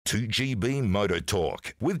2GB Motor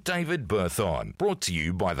Talk with David Berthon. Brought to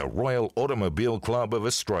you by the Royal Automobile Club of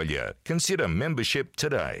Australia. Consider membership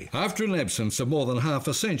today. After an absence of more than half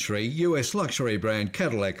a century, US luxury brand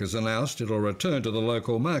Cadillac has announced it'll return to the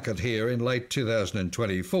local market here in late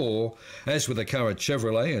 2024. As with the current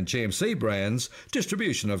Chevrolet and GMC brands,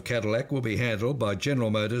 distribution of Cadillac will be handled by General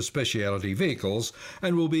Motors Specialty Vehicles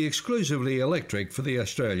and will be exclusively electric for the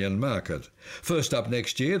Australian market. First up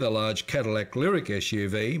next year, the large Cadillac Lyric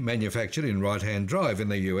SUV, manufactured in right-hand drive in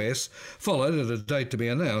the US, followed at a date to be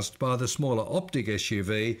announced by the smaller Optic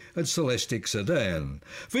SUV and Celestiq sedan.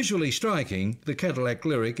 Visually striking, the Cadillac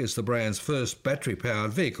Lyric is the brand's first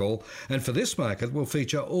battery-powered vehicle, and for this market will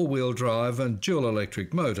feature all-wheel drive and dual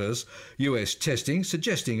electric motors, US testing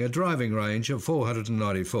suggesting a driving range of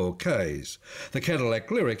 494 k's. The Cadillac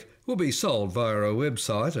Lyric will be sold via a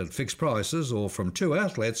website at fixed prices or from two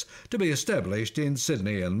outlets to be established in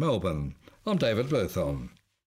Sydney and Melbourne. I'm David Berthon.